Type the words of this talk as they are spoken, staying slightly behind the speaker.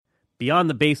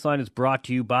Beyond the Baseline is brought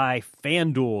to you by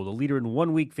FanDuel, the leader in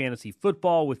one-week fantasy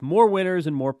football with more winners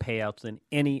and more payouts than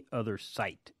any other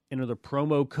site. Enter the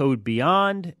promo code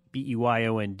BEYOND,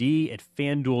 BEYOND, at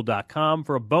FanDuel.com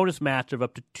for a bonus match of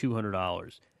up to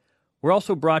 $200. We're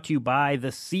also brought to you by the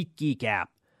SeatGeek app,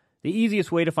 the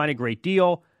easiest way to find a great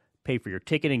deal. Pay for your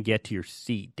ticket and get to your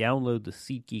seat. Download the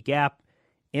SeatGeek app,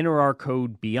 enter our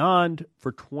code BEYOND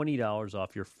for $20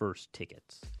 off your first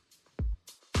tickets.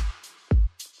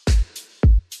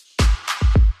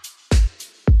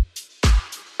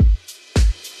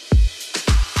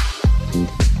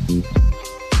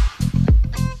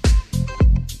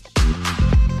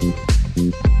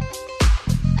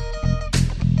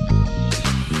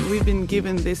 We've been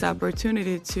given this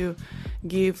opportunity to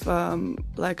give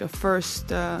like a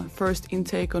first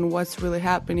intake on what's really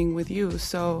happening with you.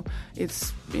 So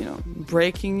it's,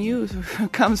 breaking news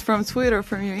comes from Twitter,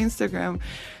 from your Instagram.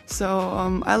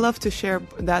 So I love to share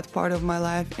that part of my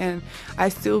life, and I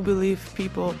still believe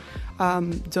people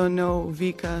don't know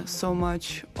Vika so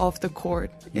much off the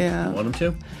court. Yeah. You want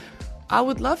them to? I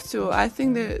would love to. I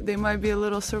think they might be a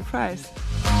little surprised.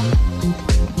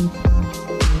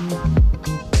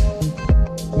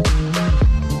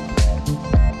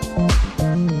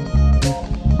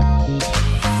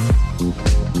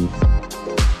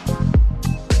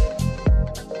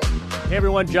 Hey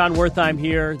everyone, John Wertheim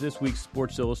here. This week's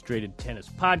Sports Illustrated Tennis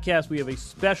Podcast. We have a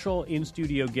special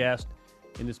in-studio guest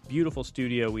in this beautiful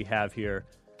studio we have here.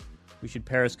 We should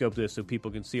periscope this so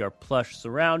people can see our plush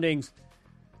surroundings.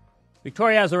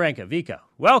 Victoria Azarenka, Vika,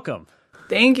 welcome.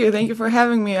 Thank you for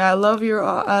having me. I love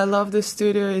this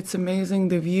studio. It's amazing.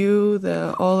 The view,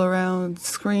 the all around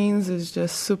screens is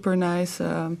just super nice.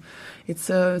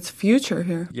 It's future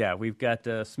here. Yeah, we've got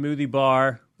a smoothie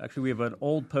bar. Actually, we have an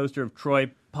old poster of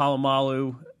Troy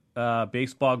Polamalu,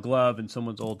 baseball glove, and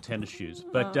someone's old tennis shoes.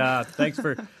 But thanks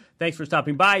for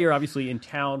stopping by. You're obviously in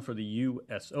town for the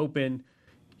U.S. Open.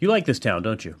 You like this town,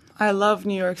 don't you? I love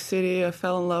New York City. I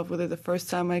fell in love with it the first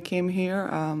time I came here.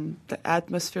 The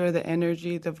atmosphere, the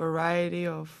energy, the variety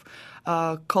of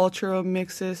cultural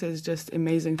mixes is just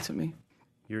amazing to me.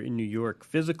 You're in New York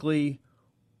physically.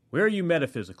 Where are you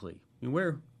metaphysically? I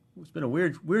mean, it's been a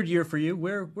weird year for you.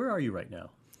 Where are you right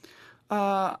now?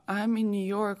 I'm in New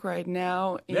York right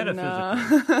now.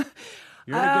 Metaphysically.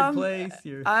 You're in a good place.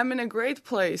 I'm in a great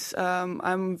place.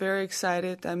 I'm very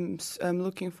excited. I'm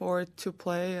looking forward to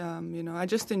play. I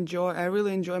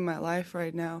really enjoy my life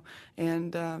right now,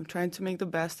 and trying to make the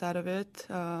best out of it.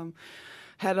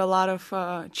 Had a lot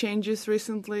of changes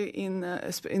recently in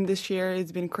this year.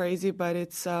 It's been crazy, but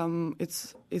it's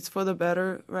for the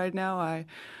better right now. I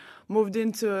moved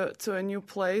into a new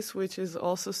place, which is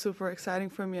also super exciting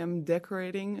for me. I'm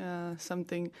decorating,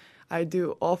 something I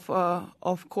do off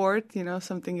court,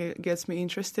 something that gets me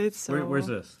interested. So, where's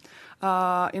this?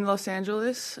 In Los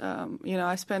Angeles.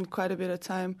 I spend quite a bit of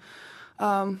time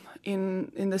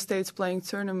in the States playing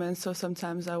tournaments, so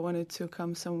sometimes I wanted to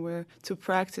come somewhere to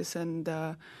practice and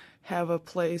have a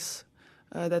place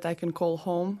that I can call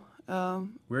home.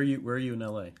 Where are you in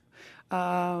LA?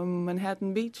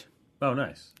 Manhattan Beach. Oh,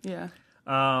 nice. Yeah.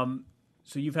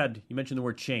 So you mentioned the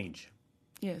word change.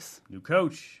 Yes. New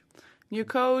coach,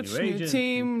 new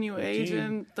team, new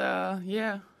agent.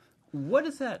 Yeah. What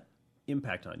does that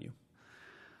impact on you?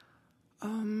 I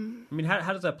mean,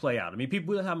 how does that play out? I mean,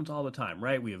 that happens all the time,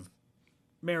 right? We have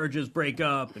marriages break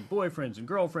up, and boyfriends and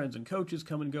girlfriends and coaches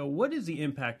come and go. What is the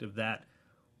impact of that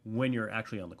when you're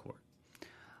actually on the court?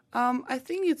 I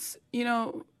think it's,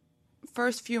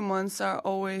 first few months are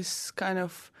always kind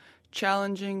of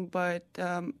challenging, but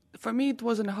for me it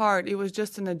wasn't hard. It was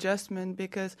just an adjustment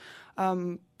because,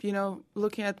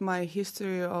 looking at my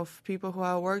history of people who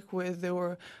I work with, there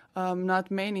were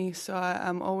not many. So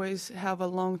I'm always have a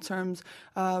long-term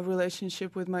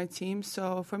relationship with my team.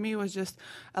 So for me it was just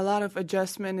a lot of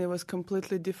adjustment. It was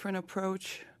completely different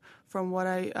approach from what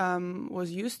I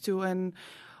was used to. And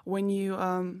when you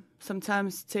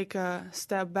sometimes take a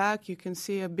step back, you can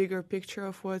see a bigger picture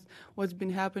of what's been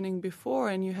happening before,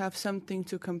 and you have something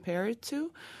to compare it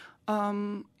to.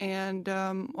 And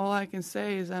all I can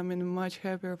say is I'm in a much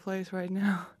happier place right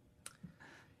now.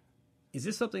 Is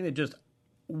this something that just,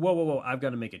 whoa, I've got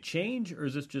to make a change, or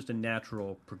is this just a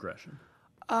natural progression?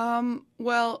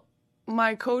 Well,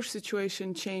 my coach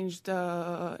situation changed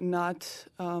not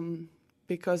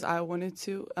because I wanted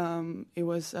to. It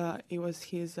was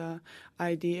his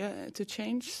idea to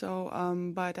change. So,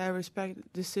 but I respect the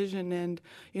decision, and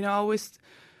I always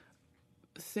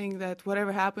think that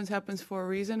whatever happens for a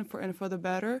reason, for the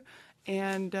better.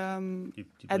 And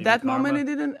at that moment, it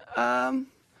didn't.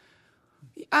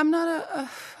 I'm not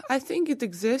I think it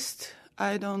exists.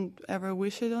 I don't ever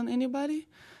wish it on anybody.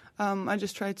 I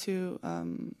just try to,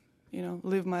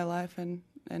 live my life and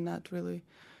not really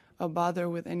bother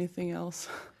with anything else.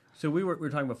 So we were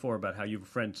talking before about how you have a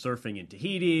friend surfing in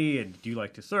Tahiti, and do you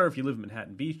like to surf? You live in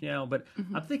Manhattan Beach now, but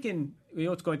I'm thinking,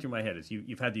 what's going through my head is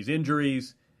you've had these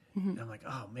injuries, and I'm like,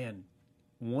 oh man,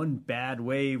 one bad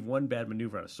wave, one bad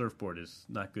maneuver on a surfboard is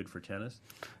not good for tennis.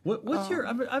 What's your?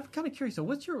 I'm kind of curious. So,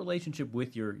 what's your relationship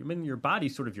with your? I mean, your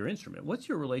body's sort of your instrument. What's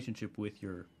your relationship with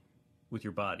your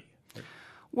body?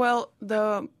 Well,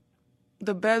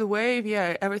 the bad wave,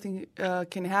 yeah, everything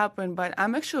can happen, but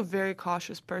I'm actually a very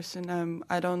cautious person.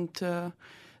 I don't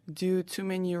do too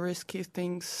many risky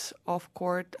things off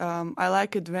court. I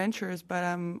like adventures, but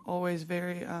I'm always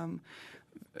very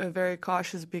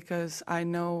cautious because I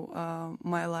know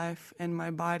my life and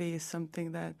my body is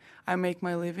something that I make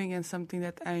my living and something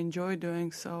that I enjoy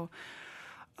doing. So,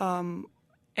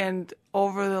 and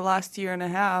over the last year and a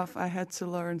half, I had to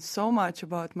learn so much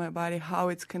about my body, how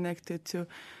it's connected to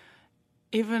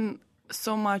even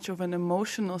so much of an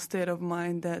emotional state of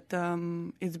mind that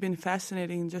it's been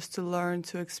fascinating just to learn,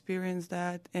 to experience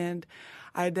that. And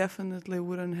I definitely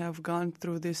wouldn't have gone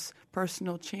through this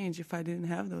personal change if I didn't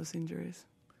have those injuries.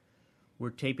 We're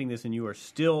taping this and you are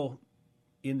still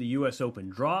in the U.S. Open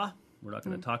draw. We're not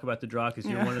going to talk about the draw because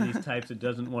you're one of these types that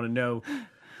doesn't want to know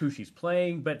who she's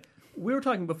playing. But we were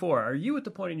talking before, are you at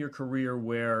the point in your career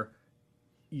where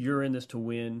you're in this to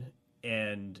win,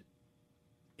 and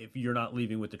if you're not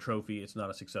leaving with the trophy, it's not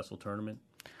a successful tournament?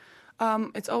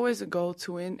 It's always a goal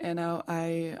to win, and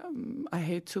I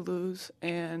hate to lose,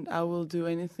 and I will do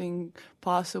anything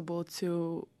possible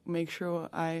to make sure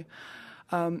I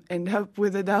end up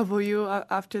with a W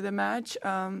after the match.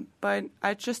 But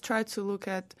I just try to look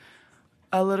at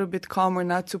a little bit calmer,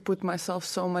 not to put myself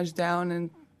so much down, and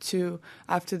to,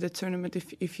 after the tournament,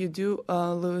 if you do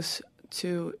lose,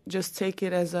 to just take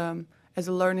it as a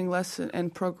learning lesson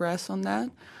and progress on that.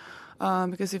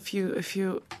 Because if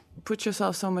you put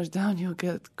yourself so much down, you'll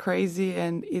get crazy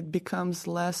and it becomes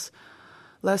less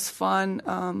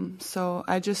fun. So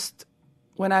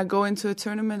when I go into a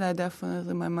tournament,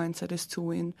 my mindset is to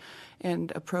win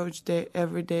and approach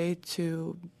every day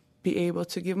to be able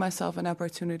to give myself an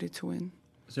opportunity to win.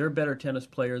 Is there a better tennis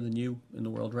player than you in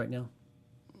the world right now?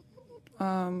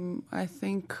 I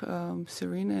think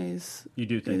Serena is. You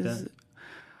do think that?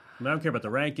 I don't care about the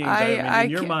rankings. In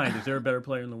your mind, is there a better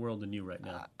player in the world than you right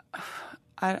now?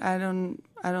 I don't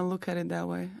look at it that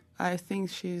way. I think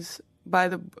she's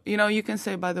you can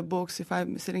say by the books. If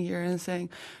I'm sitting here and saying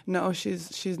no,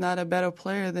 she's not a better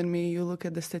player than me, you look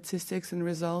at the statistics and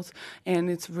results,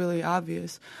 and it's really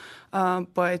obvious.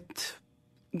 But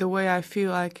the way I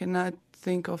feel, I cannot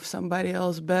think of somebody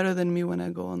else better than me when I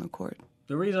go on the court.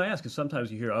 The reason I ask is sometimes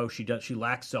you hear, she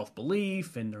lacks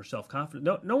self-belief and her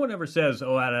self-confidence. No one ever says, at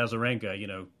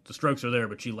Azarenka, the strokes are there,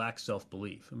 but she lacks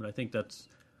self-belief. I mean, I think that's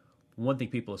one thing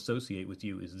people associate with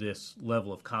you is this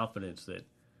level of confidence that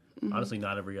honestly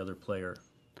not every other player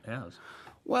has.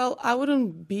 Well, I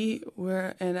wouldn't be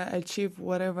where and achieve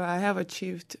whatever I have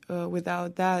achieved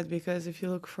without that, because if you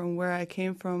look from where I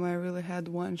came from, I really had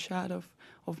one shot of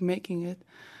making it.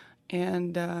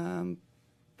 And the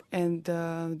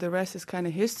rest is kind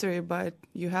of history, but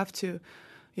you have to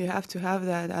have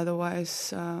that.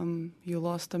 Otherwise, you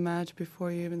lost the match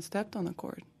before you even stepped on the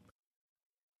court.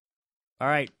 All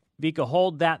right, Vika,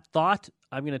 hold that thought.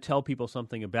 I'm going to tell people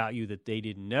something about you that they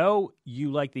didn't know.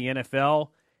 You like the NFL,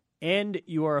 and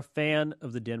you are a fan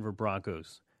of the Denver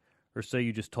Broncos, or so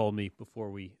you just told me before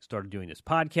we started doing this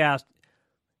podcast.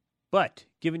 But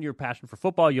given your passion for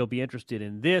football, you'll be interested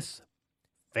in this: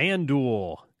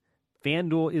 FanDuel.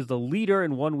 FanDuel is the leader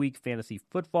in one-week fantasy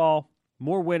football.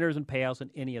 More winners and payouts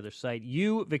than any other site.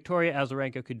 You, Victoria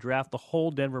Azarenka, could draft the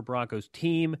whole Denver Broncos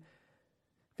team.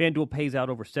 FanDuel pays out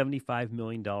over $75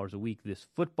 million a week this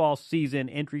football season.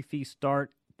 Entry fees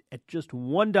start at just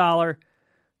 $1.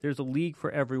 There's a league for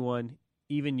everyone,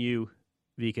 even you,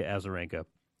 Vika Azarenka.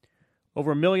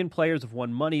 Over 1 million players have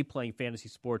won money playing fantasy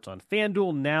sports on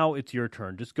FanDuel. Now it's your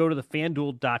turn. Just go to the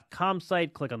FanDuel.com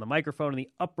site, click on the microphone in the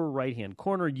upper right-hand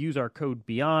corner, use our code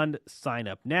BEYOND, sign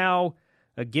up now.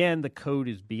 Again, the code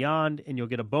is BEYOND, and you'll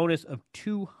get a bonus of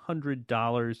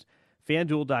 $200.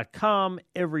 FanDuel.com,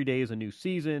 every day is a new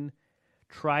season.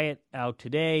 Try it out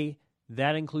today.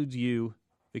 That includes you,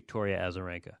 Victoria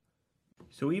Azarenka.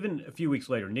 So even a few weeks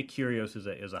later, Nick Kyrgios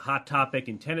is a hot topic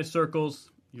in tennis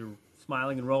circles. You're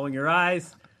smiling and rolling your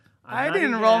eyes. I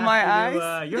didn't roll my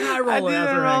eyes. You're not rolling. I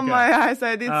didn't roll my eyes.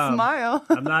 I did smile.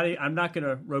 I'm not going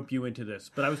to rope you into this.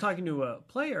 But I was talking to a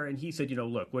player, and he said,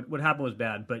 look, what happened was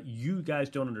bad, but you guys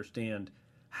don't understand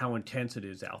how intense it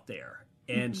is out there.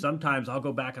 And sometimes I'll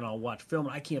go back and I'll watch film,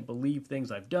 and I can't believe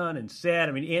things I've done and said.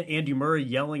 I mean, Andy Murray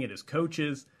yelling at his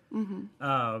coaches.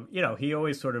 He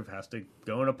always sort of has to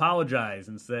go and apologize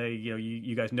and say,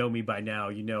 you guys know me by now.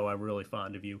 You know I'm really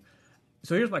fond of you.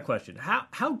 So here's my question: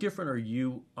 How different are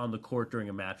you on the court during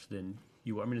a match than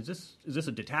you are? I mean, is this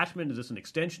a detachment? Is this an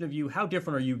extension of you? How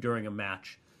different are you during a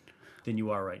match than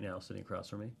you are right now, sitting across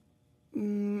from me?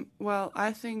 Well,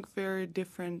 I think very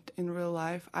different in real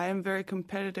life. I am very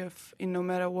competitive in no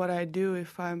matter what I do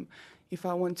if I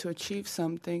want to achieve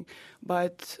something.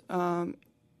 But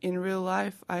in real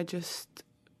life,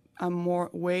 I'm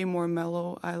way more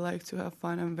mellow. I like to have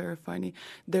fun. I'm very funny.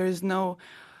 There is not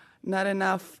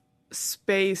enough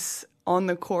space on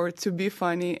the court to be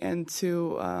funny and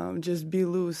to just be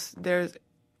loose.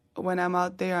 When I'm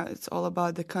out there, it's all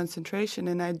about the concentration,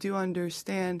 and I do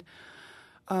understand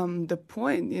the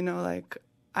point, like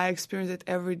I experience it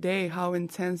every day, how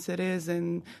intense it is.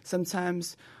 And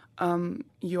sometimes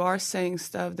you are saying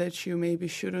stuff that you maybe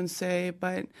shouldn't say,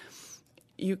 but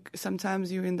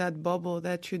sometimes you're in that bubble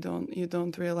that you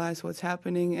don't realize what's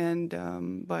happening.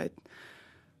 And but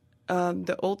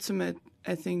the ultimate,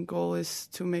 I think, goal is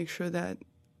to make sure that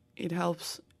it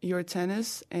helps your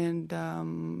tennis, and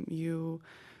you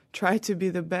try to be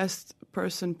the best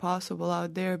person possible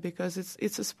out there, because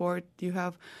it's a sport. You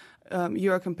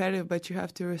are competitive, but you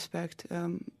have to respect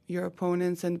your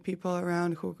opponents and people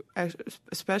around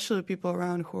especially people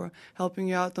around who are helping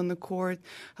you out on the court,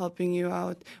 helping you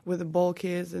out with the ball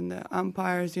kids and the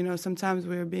umpires. Sometimes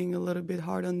we're being a little bit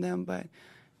hard on them, but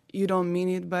you don't mean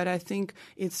it. But I think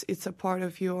it's a part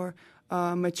of your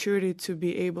maturity to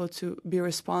be able to be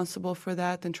responsible for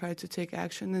that and try to take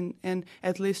action and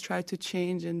at least try to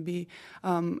change and be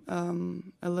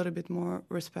a little bit more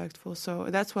respectful. So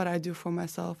that's what I do for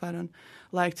myself. I don't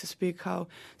like to speak how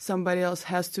somebody else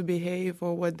has to behave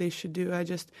or what they should do. I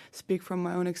just speak from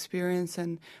my own experience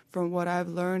and from what I've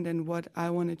learned and what I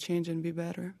want to change and be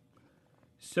better.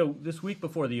 So this week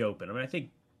before the Open, I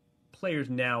think players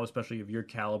now, especially of your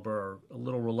caliber, are a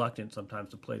little reluctant sometimes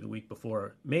to play the week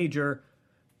before major.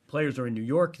 Players are in New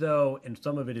York, though, and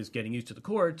some of it is getting used to the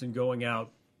courts and going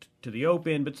out to the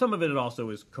Open, but some of it also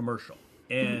is commercial.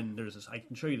 And there's this, I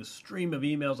can show you the stream of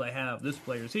emails I have. This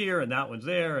player's here and that one's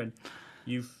there, and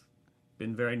you've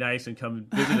been very nice and come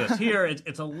visit us here.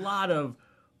 It's a lot of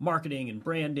marketing and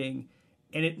branding,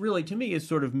 and it really, to me, has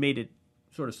sort of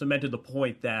cemented the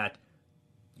point that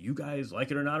you guys,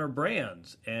 like it or not, are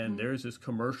brands, and there's this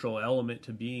commercial element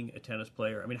to being a tennis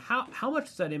player. I mean, how much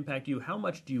does that impact you? How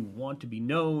much do you want to be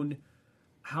known?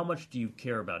 How much do you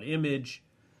care about image?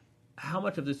 How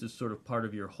much of this is sort of part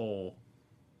of your whole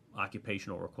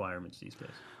occupational requirements these days?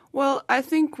 Well, I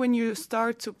think when you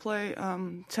start to play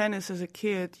tennis as a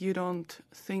kid, you don't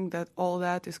think that all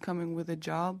that is coming with a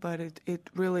job, but it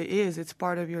really is. It's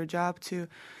part of your job to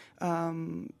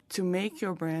make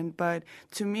your brand. But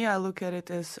to me, I look at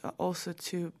it as also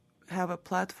to have a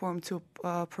platform to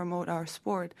promote our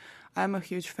sport. I'm a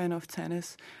huge fan of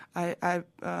tennis.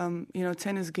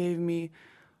 Tennis gave me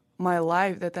my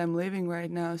life that I'm living right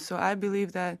now. So I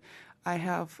believe that I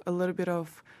have a little bit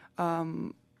of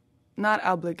not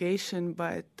obligation,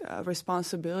 but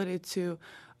responsibility to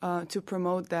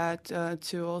promote that,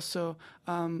 to also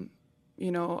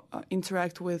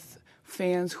interact with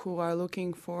fans who are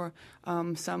looking for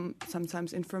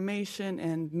sometimes information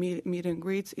and meet and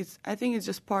greets. I think it's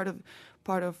just part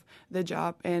of the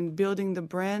job. And building the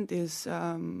brand is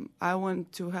I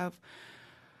want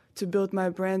to build my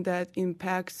brand that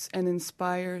impacts and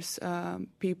inspires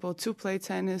people to play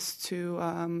tennis,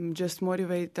 to just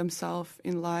motivate themselves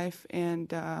in life, and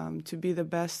to be the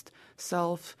best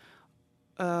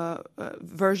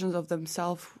versions of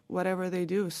themselves, whatever they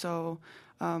do. So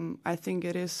I think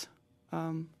it is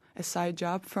a side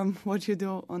job from what you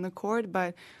do on the court,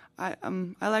 but I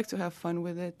like to have fun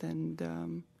with it,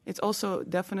 and it's also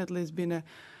definitely has been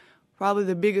probably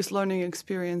the biggest learning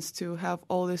experience to have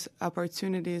all these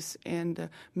opportunities and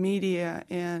media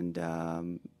and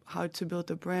how to build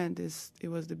a brand. It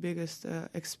was the biggest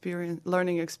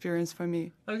learning experience for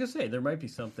me. I was gonna say there might be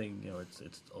something,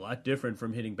 it's a lot different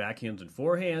from hitting backhands and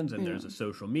forehands, and there's a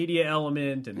social media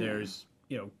element, and there's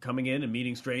coming in and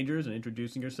meeting strangers and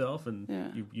introducing yourself,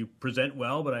 and you present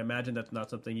well, but I imagine that's not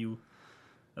something you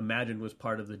imagined was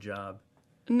part of the job.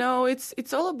 No,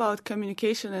 it's all about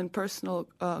communication and personal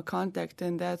contact,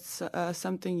 and that's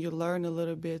something you learn a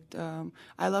little bit.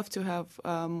 I love to have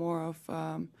more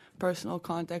of personal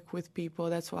contact with people.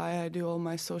 That's why I do all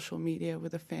my social media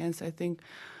with the fans. I think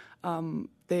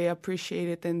they appreciate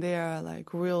it, and they are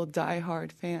like real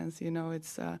diehard fans.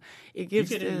 It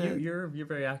gives. You're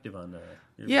very active on that.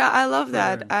 Yeah, I love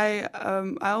that. I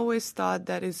always thought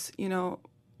that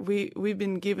we've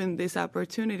been given this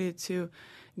opportunity to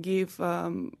give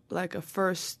like a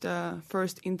first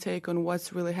intake on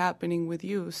what's really happening with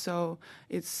you. So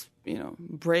it's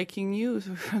breaking news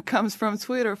comes from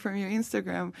Twitter, from your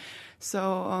Instagram.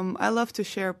 So I love to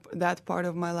share that part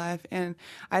of my life, and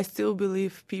I still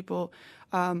believe people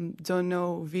don't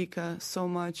know Vika so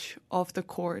much off the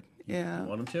court. Yeah, you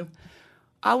want them to?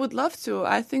 I would love to.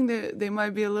 I think that they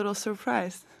might be a little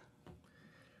surprised.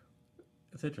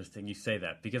 It's interesting you say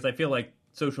that, because I feel like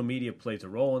social media plays a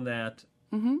role in that.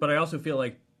 Mm-hmm. But I also feel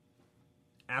like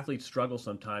athletes struggle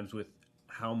sometimes with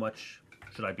how much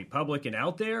should I be public and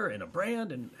out there and a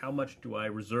brand, and how much do I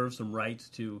reserve some rights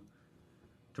to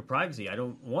privacy. I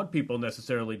don't want people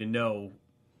necessarily to know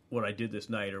what I did this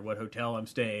night, or what hotel I'm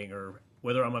staying, or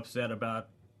whether I'm upset about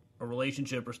a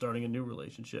relationship or starting a new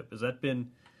relationship. Has that been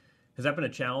a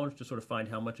challenge to sort of find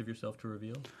how much of yourself to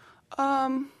reveal?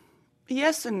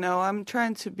 Yes and no. I'm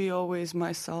trying to be always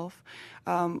myself.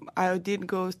 I did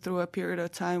go through a period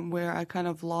of time where I kind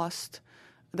of lost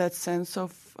that sense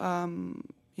of,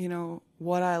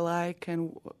 what I like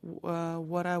and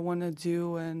what I want to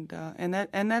do, and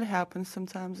that happens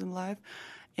sometimes in life.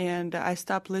 And I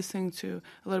stopped listening a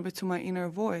little bit to my inner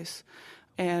voice,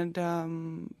 and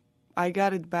I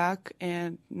got it back.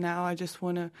 And now I just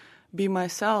want to be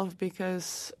myself,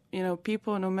 because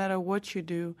people, no matter what you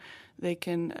do, they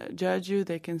can judge you,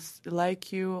 they can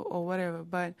like you or whatever,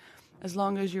 but as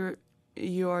long as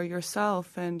you are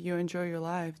yourself and you enjoy your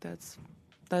life,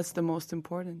 that's the most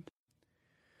important.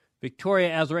 Victoria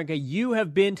Azarenka, you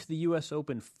have been to the U.S.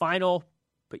 Open final,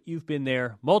 but you've been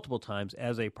there multiple times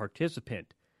as a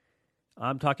participant.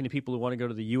 I'm talking to people who want to go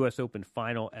to the U.S. Open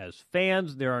final as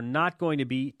fans. There are not going to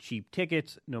be cheap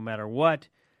tickets, no matter what.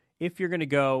 If you're going to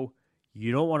go,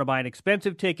 you don't want to buy an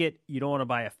expensive ticket. You don't want to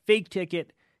buy a fake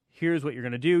ticket. Here's what you're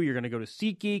going to do. You're going to go to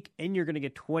SeatGeek, and you're going to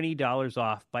get $20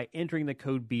 off by entering the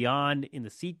code BEYOND in the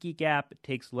SeatGeek app. It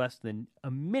takes less than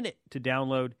a minute to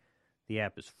download. The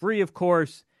app is free, of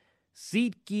course.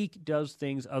 SeatGeek does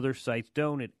things other sites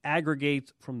don't. It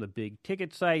aggregates from the big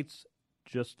ticket sites,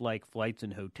 just like flights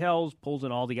and hotels, pulls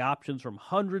in all the options from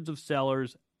hundreds of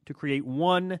sellers to create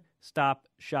one-stop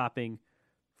shopping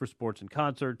for sports and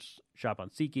concerts. Shop on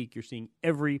SeatGeek. You're seeing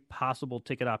every possible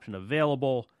ticket option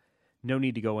available. No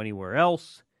need to go anywhere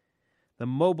else. The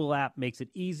mobile app makes it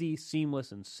easy,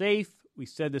 seamless, and safe. We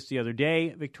said this the other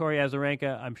day. Victoria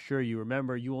Azarenka, I'm sure you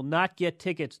remember, you will not get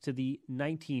tickets to the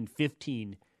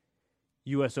 1915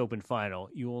 U.S. Open final.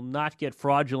 You will not get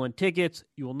fraudulent tickets.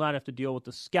 You will not have to deal with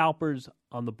the scalpers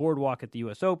on the boardwalk at the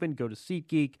U.S. Open. Go to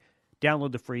SeatGeek,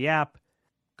 download the free app,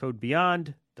 code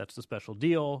BEYOND. That's the special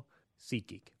deal.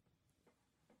 SeatGeek.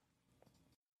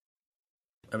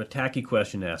 I have a tacky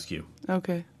question to ask you.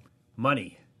 Okay.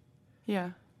 Money.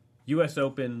 Yeah. U.S.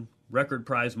 Open, record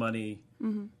prize money.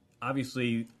 Mm-hmm.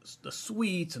 Obviously, the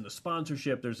suites and the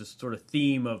sponsorship, there's this sort of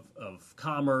theme of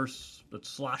commerce that's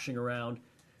sloshing around.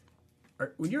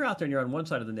 When you're out there and you're on one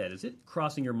side of the net, is it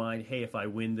crossing your mind, hey, if I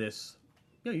win this,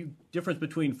 difference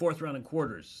between fourth round and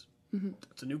quarters,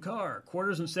 It's a new car,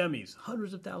 quarters and semis,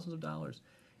 hundreds of thousands of dollars.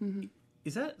 Mm-hmm.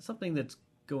 Is that something that's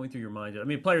going through your mind? I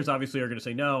mean, players obviously are going to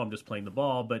say, no, I'm just playing the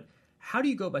ball, but how do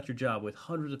you go about your job with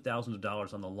hundreds of thousands of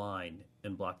dollars on the line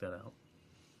and block that out?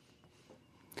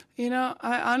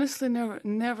 I honestly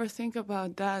never think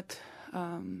about that,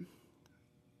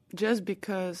 just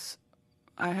because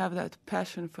I have that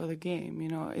passion for the game.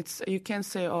 You can't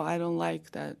say, oh, I don't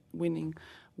like that winning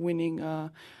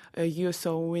a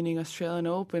USO, winning Australian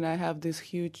Open. I have this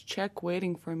huge check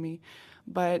waiting for me.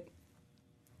 But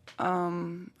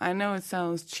I know it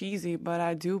sounds cheesy, but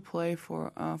I do play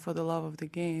for the love of the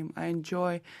game. I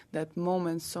enjoy that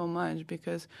moment so much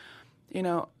because, when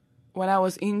I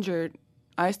was injured,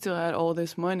 I still had all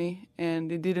this money,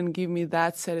 and it didn't give me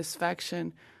that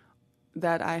satisfaction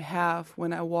that I have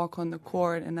when I walk on the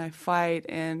court and I fight,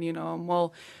 and I'm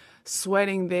all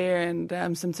sweating there, and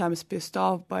I'm sometimes pissed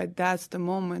off, but that's the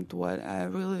moment what I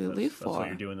really live for. That's what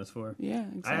you're doing this for? Yeah,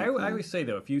 exactly. I always say,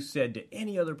 though, if you said to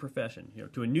any other profession,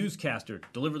 to a newscaster,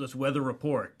 deliver this weather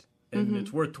report, and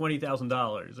it's worth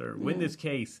 $20,000, or win this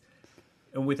case,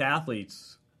 and with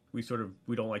athletes, we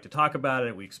don't like to talk about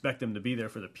it. We expect them to be there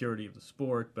for the purity of the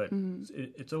sport, but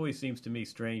it always seems to me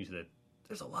strange that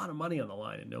there's a lot of money on the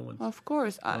line, and no one's. Of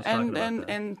course, and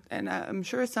I'm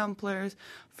sure some players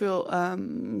feel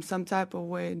some type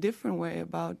of different way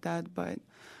about that. But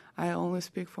I only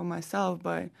speak for myself.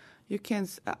 But you can't.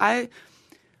 I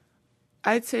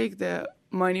take the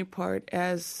money part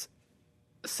as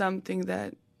something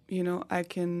that, I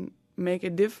can make a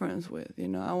difference with.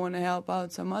 I want to help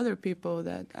out some other people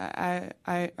that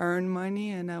I earn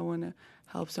money, and I want to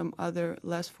help some other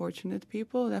less fortunate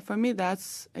people. That for me,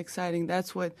 that's exciting.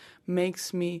 That's what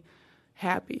makes me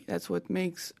happy. That's what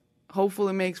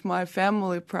hopefully makes my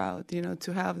family proud,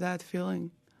 to have that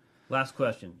feeling. Last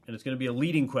question, and it's going to be a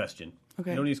leading question.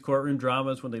 Okay. You know these courtroom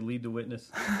dramas when they lead the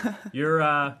witness?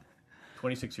 You're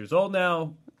 26 years old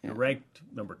now. You're ranked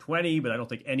number 20, but I don't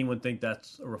think anyone thinks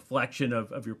that's a reflection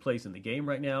of your place in the game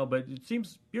right now. But it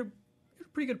seems you're in a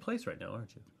pretty good place right now,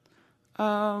 aren't you?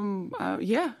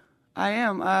 Yeah, I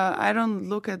am. I don't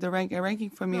look at the ranking. Ranking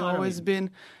for me always been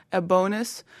a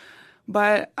bonus,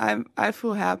 but I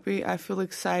feel happy. I feel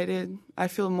excited. I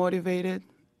feel motivated,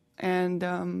 and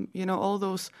all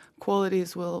those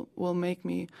qualities will make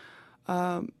me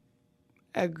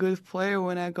a good player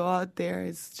when I go out there.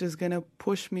 It's just going to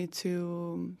push me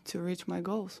to reach my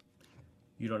goals.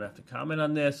 You don't have to comment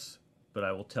on this, but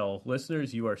I will tell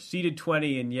listeners you are seeded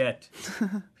 20, and yet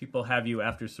people have you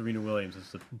after Serena Williams as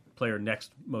the player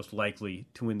next most likely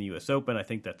to win the U.S. Open. I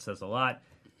think that says a lot.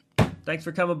 Thanks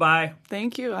for coming by.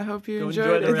 Thank you. I hope you Go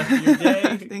enjoyed enjoy the rest of your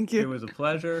day. Thank you. It was a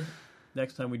pleasure.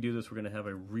 Next time we do this, we're going to have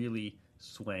a really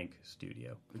swank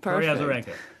studio. Victoria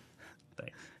Azarenka.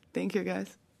 Thanks. Thank you,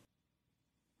 guys.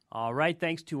 All right.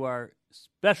 Thanks to our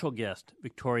special guest,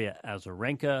 Victoria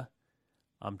Azarenka.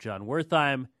 I'm John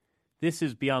Wertheim. This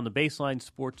is Beyond the Baseline,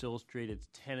 Sports Illustrated's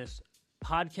tennis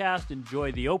podcast.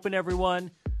 Enjoy the Open,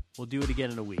 everyone. We'll do it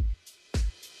again in a week.